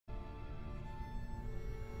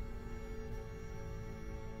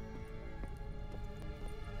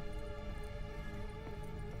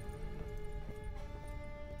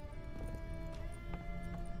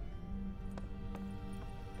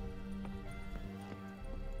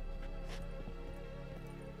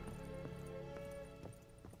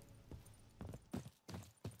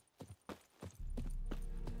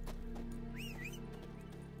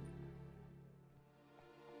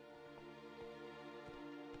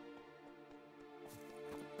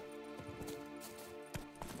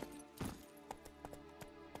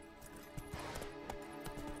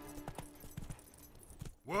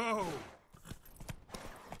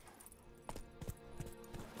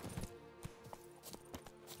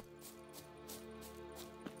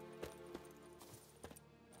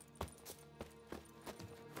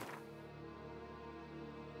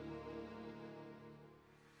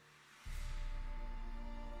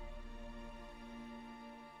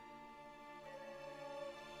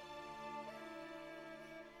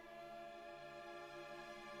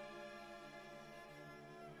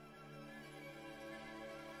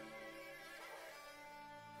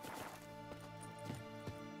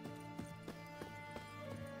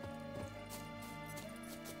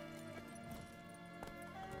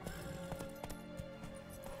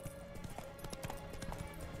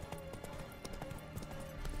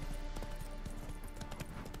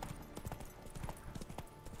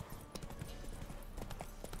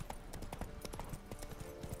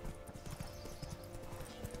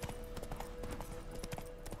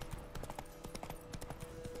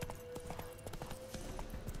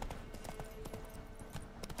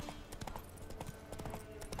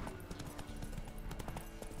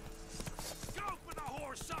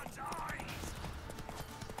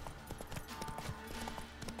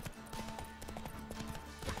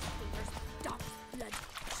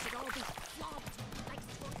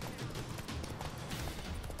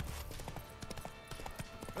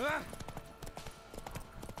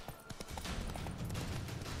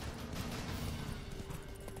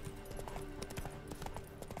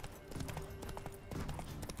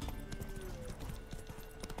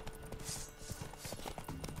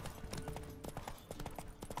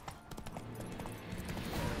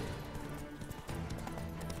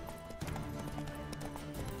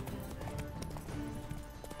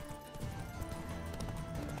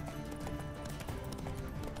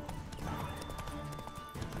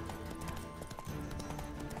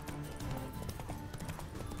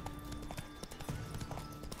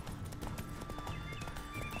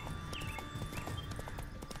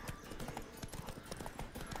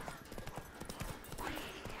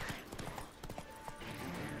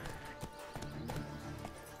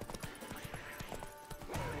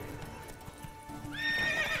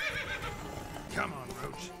Come on,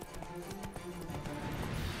 Roach.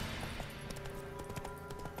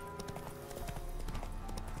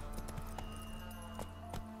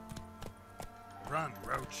 Run,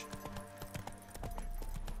 Roach.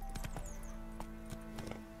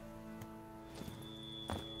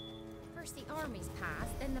 First the armies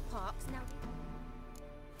passed, then the pox, now...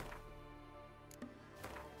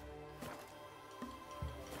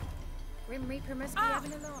 Grim Reaper must be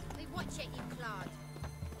having a lot. We watch it, you clod.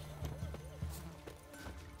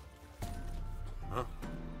 Huh?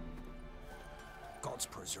 Gods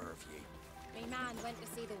preserve ye. Me man went to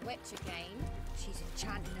see the witch again. She's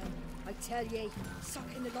enchanting them, I tell ye,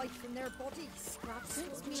 sucking the life from their bodies.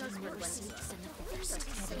 Since me as worse.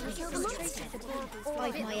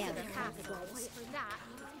 Like my elf. For that,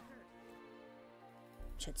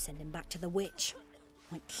 Should send him back to the witch.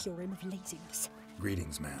 Might cure him of laziness.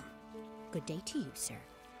 Greetings, ma'am. Good day to you, sir.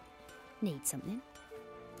 Need something?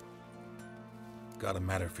 Got a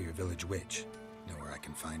matter for your village witch. Know where I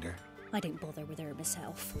can find her? I don't bother with her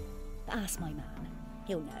myself. But ask my man.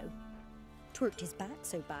 He'll know. Twerked his back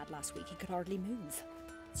so bad last week he could hardly move.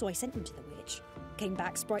 So I sent him to the witch. Came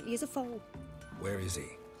back sprightly as a foal. Where is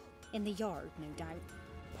he? In the yard, no doubt.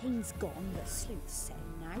 Pain's gone, but Sleuth's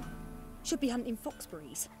setting now. Should be hunting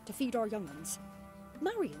foxberries to feed our young uns.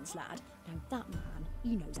 Marion's lad, now that man,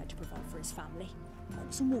 he knows how to provide for his family.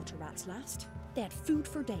 Like some water rats last. They had food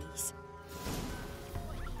for days.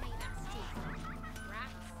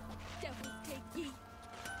 devils take ye.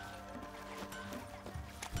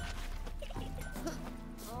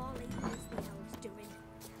 All evil is the elves doing.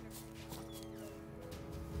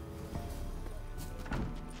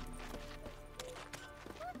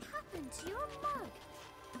 What happened to your mug?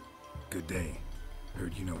 Good day.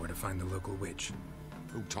 Heard you know where to find the local witch.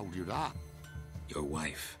 Who told you that? Your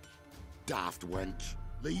wife. Daft wench.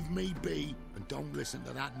 Leave me be and don't listen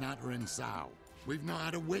to that nattering sow. We've not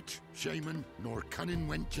had a witch, shaman, nor cunning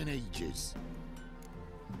wench in ages.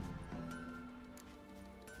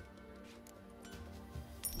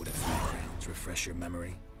 Would a few crowns refresh your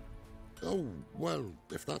memory? Oh, well,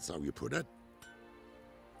 if that's how you put it.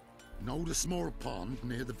 Know the small pond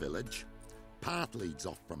near the village? Path leads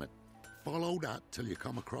off from it. Follow that till you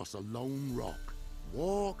come across a lone rock.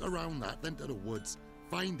 Walk around that, then to the woods.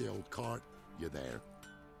 Find the old cart. You're there.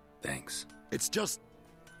 Thanks. It's just...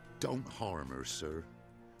 don't harm her, sir.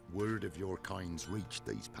 Word of your kind's reached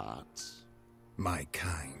these parts. My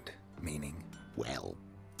kind, meaning? Well,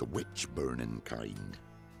 the witch-burning kind.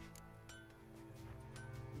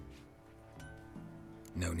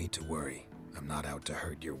 No need to worry. I'm not out to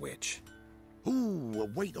hurt your witch. Ooh, a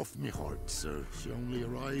weight off me heart, sir. She only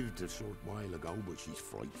arrived a short while ago, but she's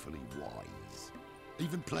frightfully wise.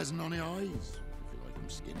 Even pleasant on the eyes, if you like 'em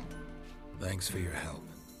skinny. Thanks for your help.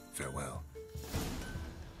 Farewell.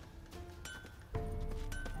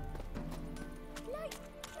 Light!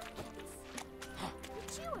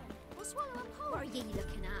 The chewer! We'll swallow them whole! What are ye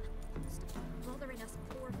looking at? Stop bothering us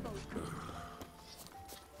poor folk.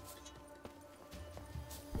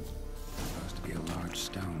 Supposed to be a large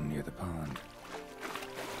stone near the pond.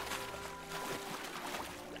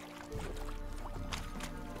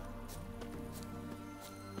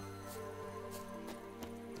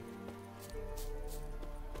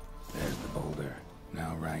 There's the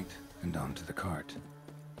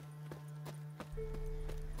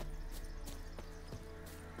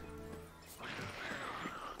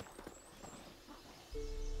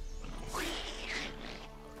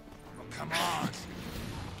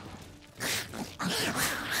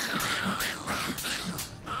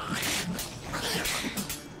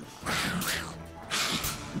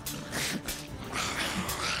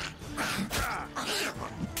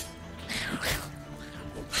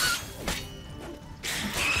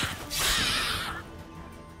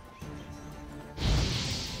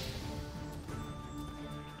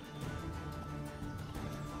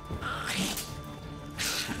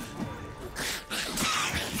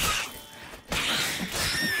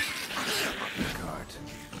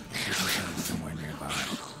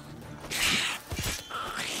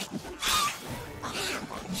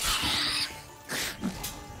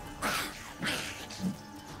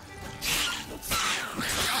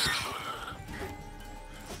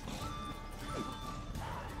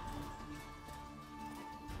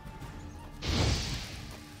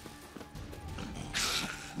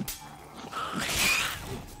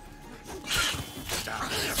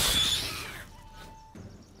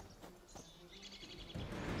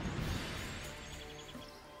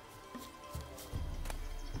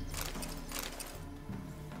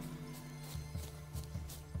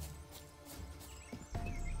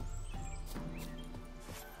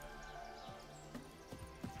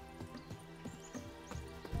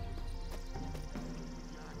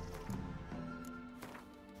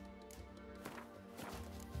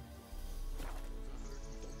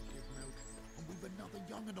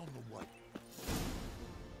What?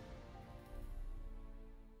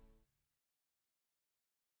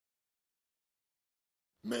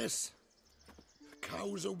 Miss,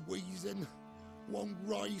 cows are wheezing, won't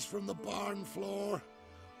rise from the barn floor.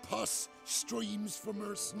 Pus streams from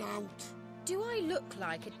her snout. Do I look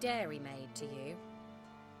like a dairymaid to you?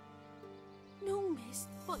 No, miss,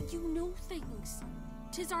 but you know things.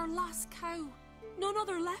 'Tis our last cow. None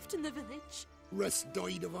other left in the village. Rest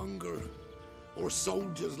died of hunger, or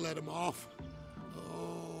soldiers let him off.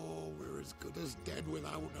 Oh, we're as good as dead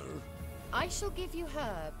without her. I shall give you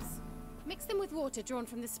herbs. Mix them with water drawn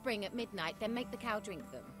from the spring at midnight, then make the cow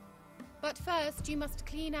drink them. But first, you must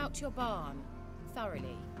clean out your barn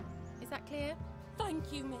thoroughly. Is that clear?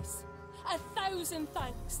 Thank you, miss. 1,000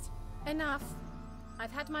 thanks. Enough.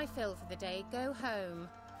 I've had my fill for the day. Go home.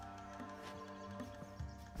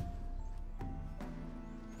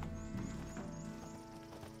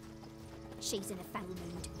 She's in a foul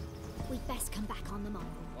mood. We'd best come back on the morrow.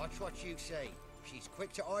 Watch what you say. She's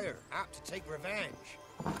quick to ire, apt to take revenge.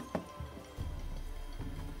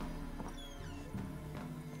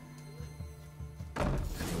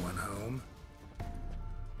 Anyone home?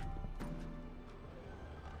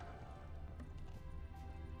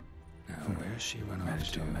 Now, where's she run off to?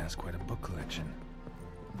 Managed to amass quite a book collection.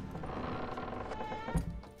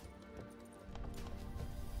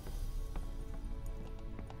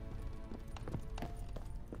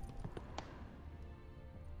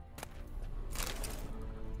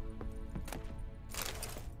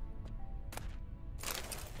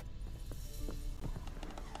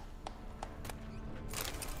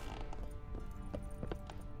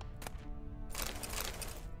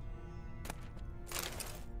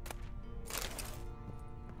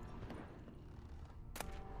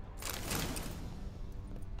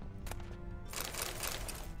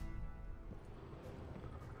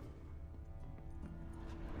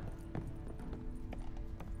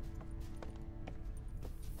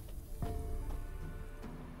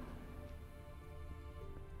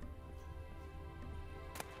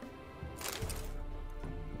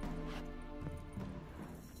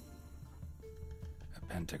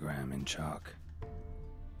 Pentagram in chalk.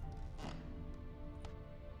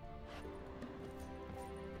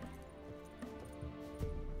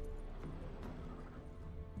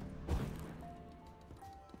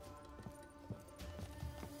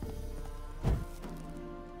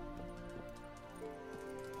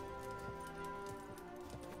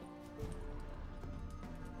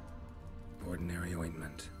 Ordinary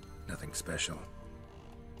ointment. Nothing special.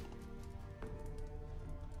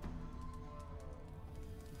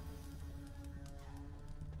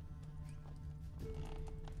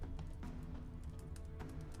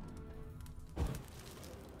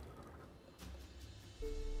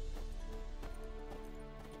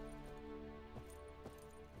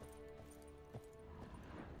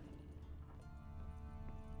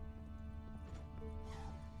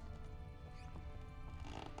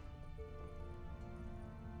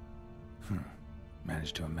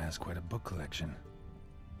 Managed to amass quite a book collection.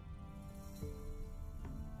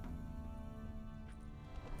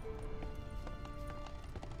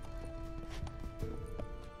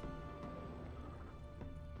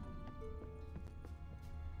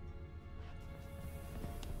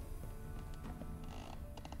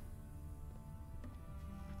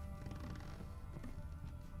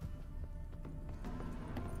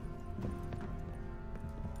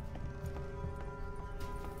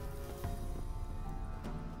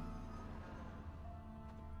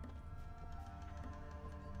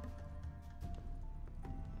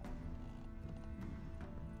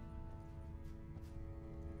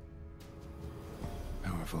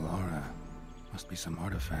 Powerful aura. Must be some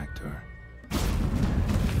artifact or...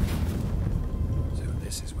 So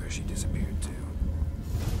this is where she disappeared to.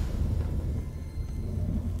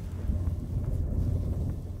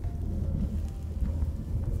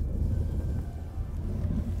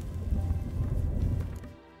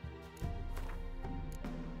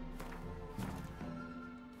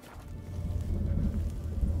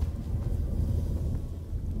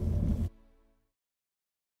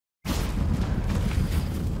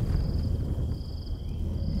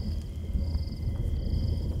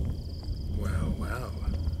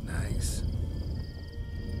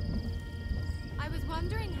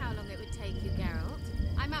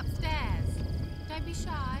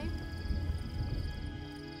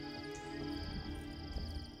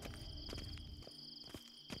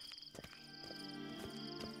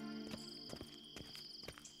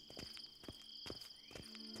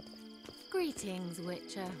 Greetings,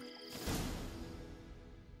 Witcher.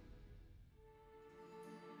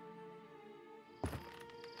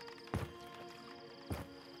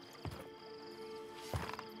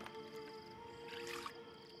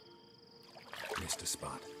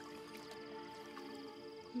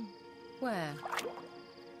 Where?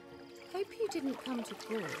 Hope you didn't come to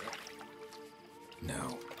Gaul.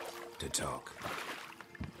 No, to talk.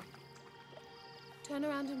 Turn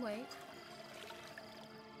around and wait.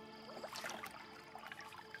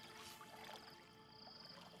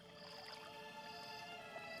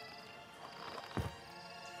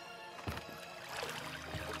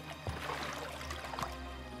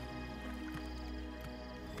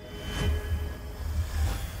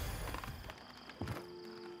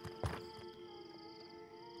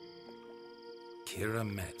 Kira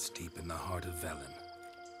Metz, deep in the heart of Velen.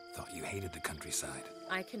 Thought you hated the countryside.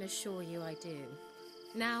 I can assure you I do.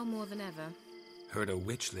 Now more than ever. Heard a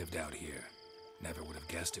witch lived out here. Never would have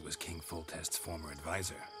guessed it was King Foltest's former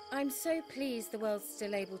advisor. I'm so pleased the world's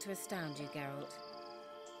still able to astound you, Geralt.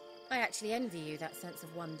 I actually envy you that sense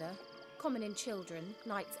of wonder. Common in children,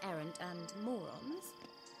 knights errant, and morons.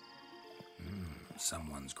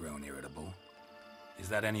 Someone's grown irritable. Is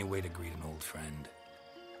that any way to greet an old friend?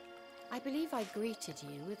 I believe I greeted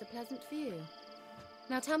you with a pleasant view.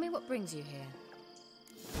 Now tell me what brings you here.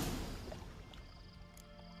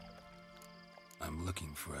 I'm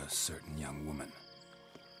looking for a certain young woman.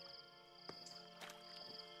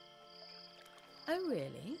 Oh,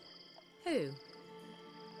 really? Who?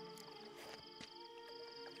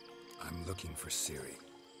 I'm looking for Ciri.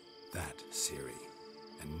 That Ciri.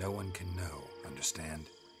 And no one can know, understand?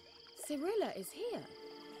 Cirilla is here.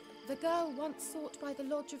 The girl once sought by the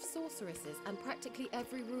Lodge of Sorceresses, and practically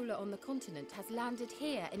every ruler on the continent has landed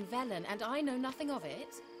here in Velen, and I know nothing of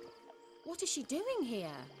it. What is she doing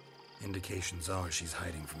here? Indications are she's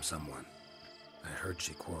hiding from someone. I heard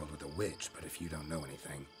she quarreled with a witch, but if you don't know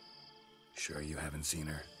anything, sure you haven't seen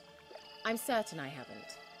her? I'm certain I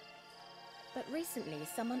haven't. But recently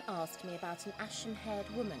someone asked me about an ashen-haired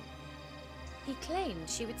woman. He claimed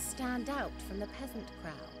she would stand out from the peasant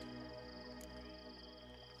crowd.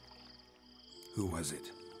 Who was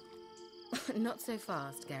it? Not so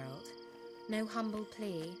fast, Geralt. No humble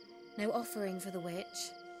plea, no offering for the witch.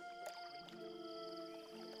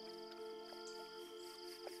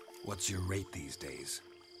 What's your rate these days?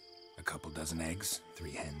 A couple dozen eggs?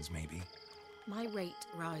 3 hens, maybe? My rate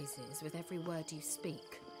rises with every word you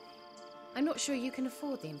speak. I'm not sure you can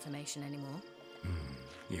afford the information anymore.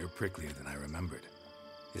 You're pricklier than I remembered.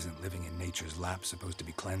 Isn't living in nature's lap supposed to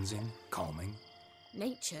be cleansing, calming?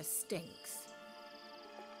 Nature stinks.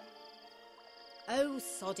 Oh,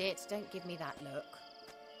 sod it, don't give me that look.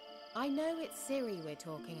 I know it's Ciri we're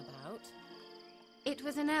talking about. It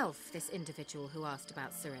was an elf, this individual who asked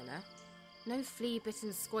about Cirilla. No flea-bitten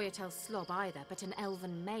Scoia'tael slob either, but an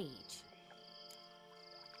elven mage.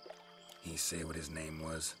 He say what his name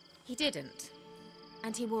was? He didn't.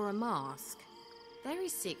 And he wore a mask. Very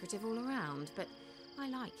secretive all around, but I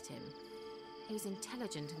liked him. He was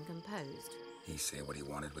intelligent and composed. He say what he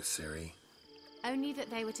wanted with Ciri? Only that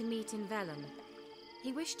they were to meet in Velen.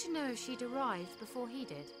 He wished to know if she'd arrived before he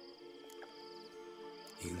did.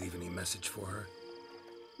 He leave any message for her?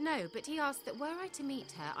 No, but he asked that were I to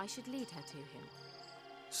meet her, I should lead her to him.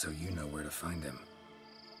 So you know where to find him?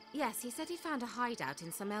 Yes, he said he found a hideout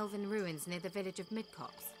in some elven ruins near the village of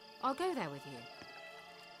Midcopse. I'll go there with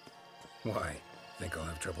you. Why? Think I'll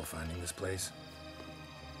have trouble finding this place?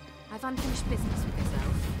 I've unfinished business with this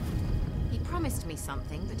elf. He promised me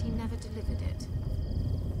something, but he never delivered it.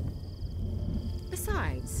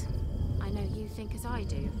 Besides, I know you think as I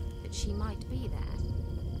do, that she might be there.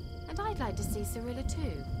 And I'd like to see Cirilla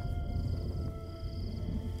too.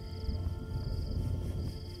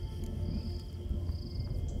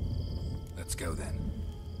 Let's go then.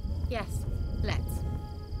 Yes, let's.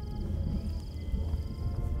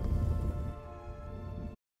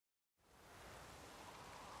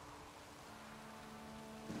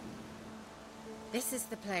 This is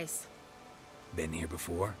the place. Been here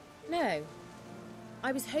before? No.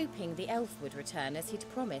 I was hoping the elf would return as he'd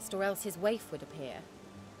promised, or else his waif would appear.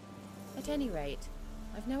 At any rate,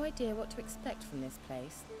 I've no idea what to expect from this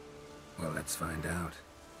place. Well, let's find out.